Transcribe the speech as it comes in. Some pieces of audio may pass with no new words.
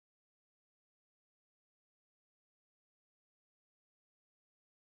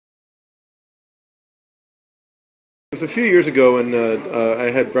was a few years ago, and I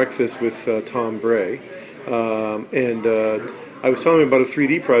had breakfast with Tom Bray, and I was telling him about a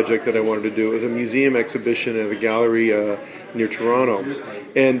 3D project that I wanted to do. It was a museum exhibition at a gallery near Toronto,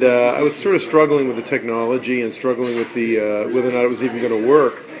 and I was sort of struggling with the technology and struggling with the whether or not it was even going to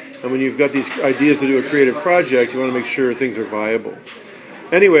work. And when you've got these ideas to do a creative project, you want to make sure things are viable.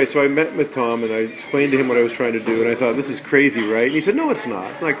 Anyway, so I met with Tom and I explained to him what I was trying to do, and I thought, this is crazy, right? And he said, no, it's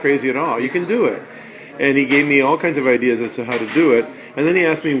not. It's not crazy at all. You can do it. And he gave me all kinds of ideas as to how to do it. And then he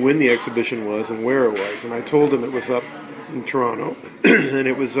asked me when the exhibition was and where it was. And I told him it was up in Toronto. And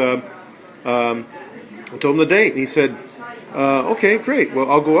it was, I told him the date. And he said, okay, great. Well,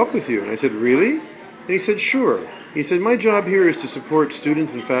 I'll go up with you. And I said, really? And he said, sure. He said, my job here is to support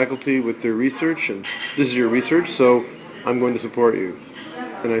students and faculty with their research. And this is your research, so I'm going to support you.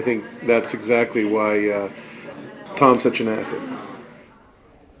 And I think that's exactly why Tom's such an asset.